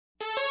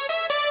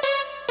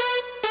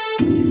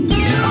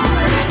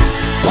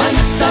One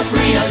Stop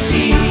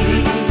Realty,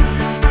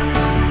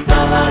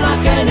 todo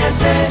lo que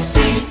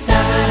necesitas.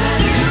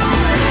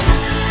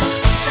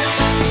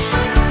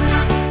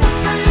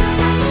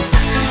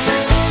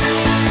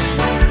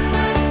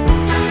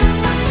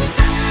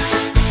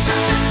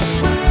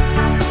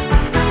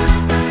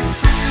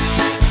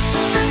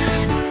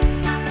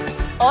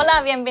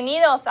 Hola,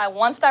 bienvenidos a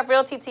One Stop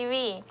Realty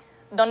TV,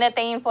 donde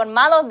te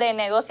informamos de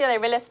negocio de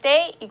real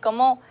estate y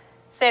cómo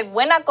ser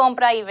buena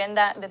compra y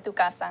venta de tu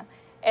casa.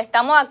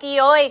 Estamos aquí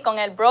hoy con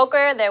el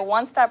broker de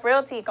One Stop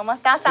Realty. ¿Cómo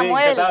estás,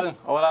 Samuel? Sí, ¿qué tal?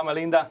 Hola,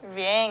 Melinda.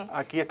 Bien.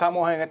 Aquí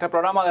estamos en este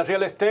programa de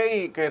Real Estate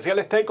y que Real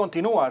Estate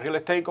continúa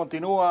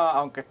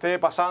aunque esté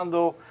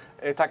pasando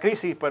esta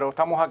crisis, pero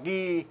estamos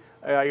aquí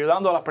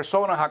ayudando a las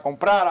personas a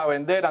comprar, a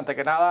vender. Antes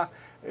que nada,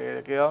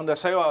 que da un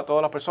deseo a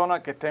todas las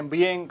personas que estén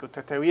bien, que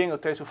usted esté bien,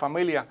 usted y su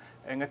familia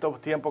en estos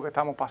tiempos que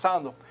estamos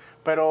pasando.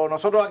 Pero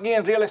nosotros aquí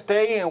en Real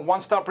Estate, en One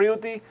Stop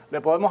Realty,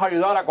 le podemos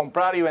ayudar a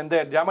comprar y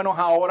vender. Llámenos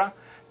ahora.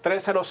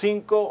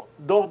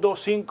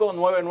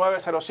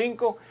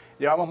 305-225-9905.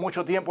 Llevamos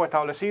mucho tiempo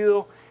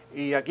establecido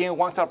y aquí en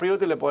One Stop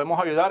Realty le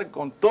podemos ayudar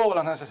con todas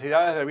las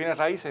necesidades de bienes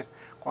raíces.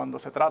 Cuando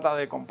se trata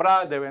de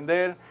comprar, de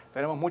vender,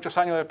 tenemos muchos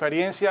años de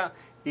experiencia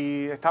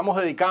y estamos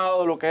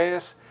dedicados a lo que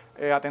es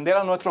atender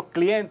a nuestros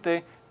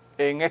clientes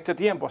en este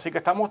tiempo. Así que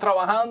estamos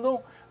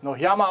trabajando. Nos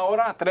llama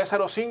ahora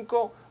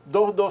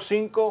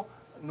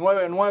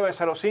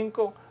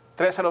 305-225-9905.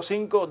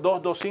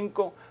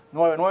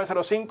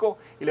 305-225-9905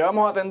 y le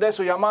vamos a atender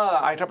su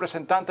llamada. Hay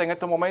representantes en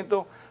estos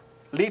momentos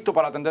listos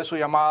para atender su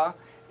llamada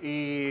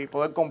y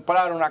poder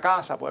comprar una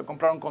casa, poder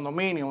comprar un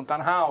condominio, un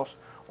townhouse,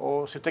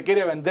 o si usted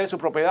quiere vender su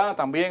propiedad,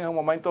 también es un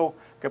momento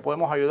que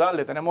podemos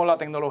ayudarle. Tenemos la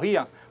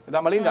tecnología,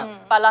 ¿verdad, Melinda?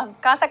 Para las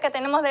casas que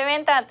tenemos de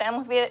venta,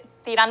 tenemos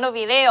tirando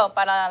video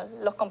para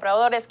los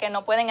compradores que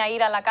no pueden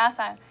ir a la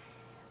casa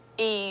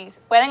y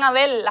pueden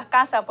ver las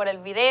casas por el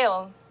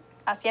video,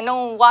 haciendo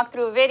un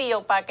walkthrough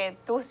video para que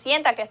tú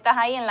sientas que estás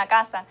ahí en la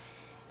casa.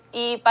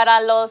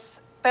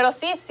 Pero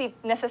sí, si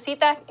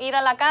necesitas ir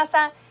a la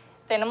casa,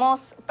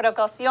 tenemos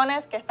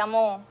precauciones que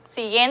estamos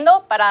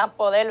siguiendo para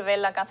poder ver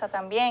la casa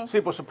también.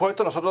 Sí, por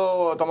supuesto,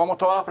 nosotros tomamos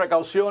todas las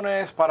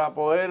precauciones para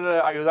poder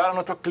ayudar a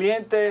nuestros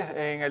clientes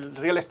en el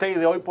real estate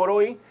de hoy por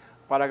hoy,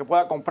 para que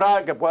pueda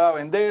comprar, que pueda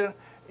vender.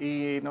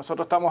 Y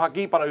nosotros estamos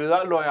aquí para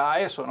ayudarlos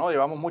a eso, ¿no?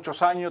 Llevamos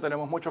muchos años,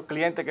 tenemos muchos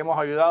clientes que hemos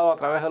ayudado a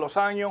través de los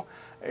años,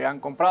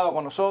 han comprado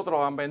con nosotros,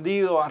 han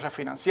vendido, han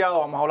refinanciado.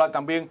 Vamos a hablar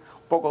también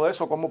un poco de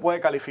eso, cómo puede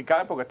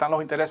calificar, porque están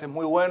los intereses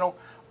muy buenos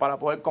para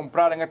poder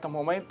comprar en estos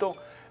momentos.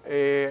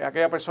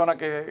 Aquella persona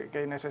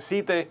que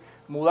necesite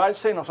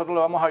mudarse, nosotros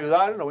le vamos a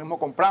ayudar, lo mismo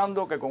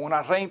comprando que con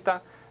una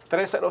renta.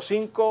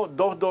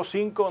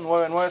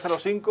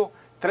 305-225-9905,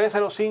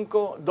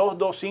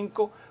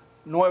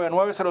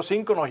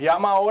 305-225-9905, nos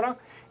llama ahora.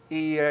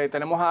 Y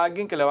tenemos a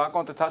alguien que le va a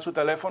contestar el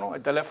teléfono,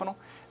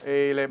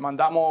 le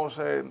mandamos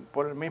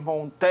por el mismo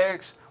un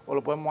text o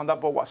lo podemos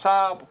mandar por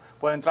WhatsApp,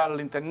 puede entrar al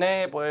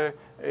internet, puede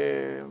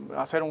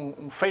hacer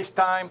un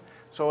FaceTime.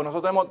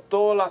 Nosotros tenemos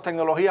todas las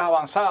tecnologías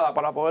avanzadas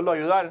para poderlo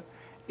ayudar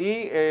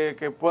y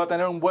que pueda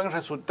tener un buen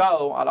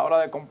resultado a la hora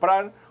de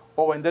comprar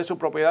o vender su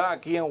propiedad.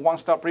 Aquí en One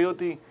Stop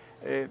Realty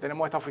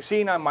tenemos esta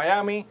oficina en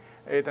Miami,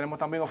 tenemos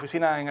también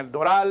oficinas en El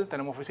Doral,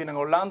 tenemos oficina en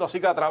Orlando,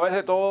 así que a través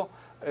de todo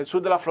el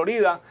sur de la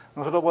Florida,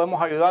 nosotros podemos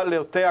ayudarle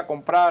a usted a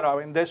comprar o a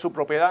vender su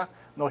propiedad.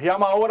 Nos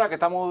llama ahora que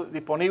estamos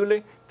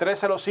disponibles,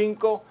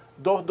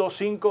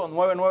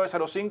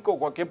 305-225-9905.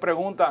 Cualquier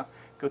pregunta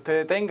que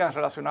ustedes tengan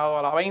relacionada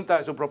a la venta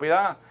de su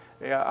propiedad,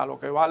 a lo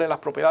que valen las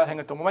propiedades en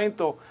estos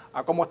momentos,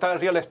 a cómo está el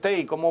real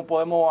estate, cómo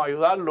podemos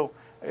ayudarlo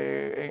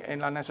en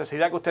la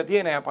necesidad que usted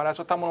tiene. Para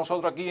eso estamos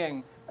nosotros aquí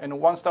en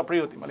One Stop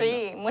Realty.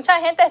 Sí,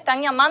 mucha gente está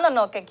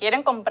llamándonos que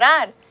quieren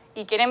comprar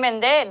y quieren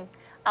vender.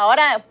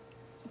 Ahora,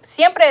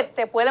 siempre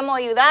te podemos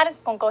ayudar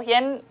con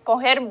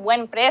coger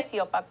buen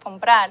precio para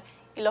comprar.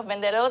 Y los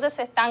vendedores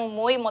están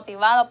muy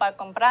motivados para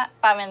comprar,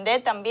 para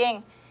vender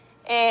también.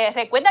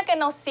 Recuerda que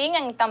nos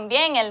siguen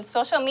también en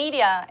social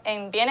media,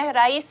 en bienes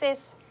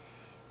raíces.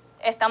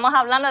 Estamos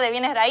hablando de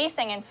bienes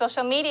raíces en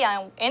social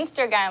media, en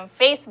Instagram,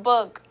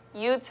 Facebook,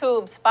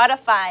 YouTube,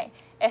 Spotify.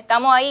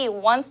 Estamos ahí,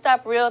 One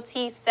Stop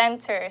Realty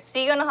Center.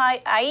 Síguenos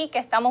ahí que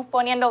estamos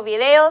poniendo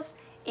videos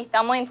y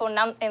estamos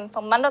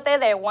informándote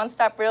de One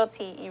Stop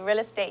Realty y Real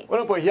Estate.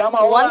 Bueno, pues llama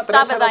ahora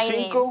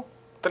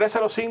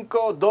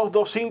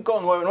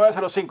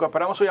 305-225-9905.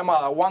 Esperamos su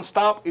llamada. One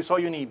Stop is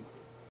all you need.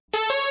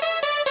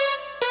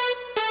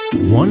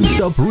 One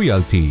Stop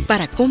Realty.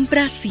 Para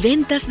compras y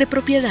ventas de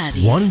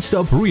propiedades. One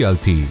Stop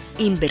Realty.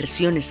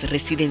 Inversiones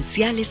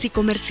residenciales y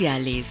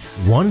comerciales.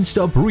 One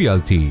Stop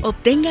Realty.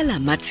 Obtenga la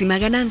máxima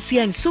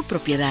ganancia en su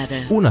propiedad.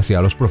 Únase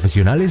a los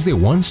profesionales de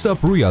One Stop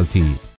Realty.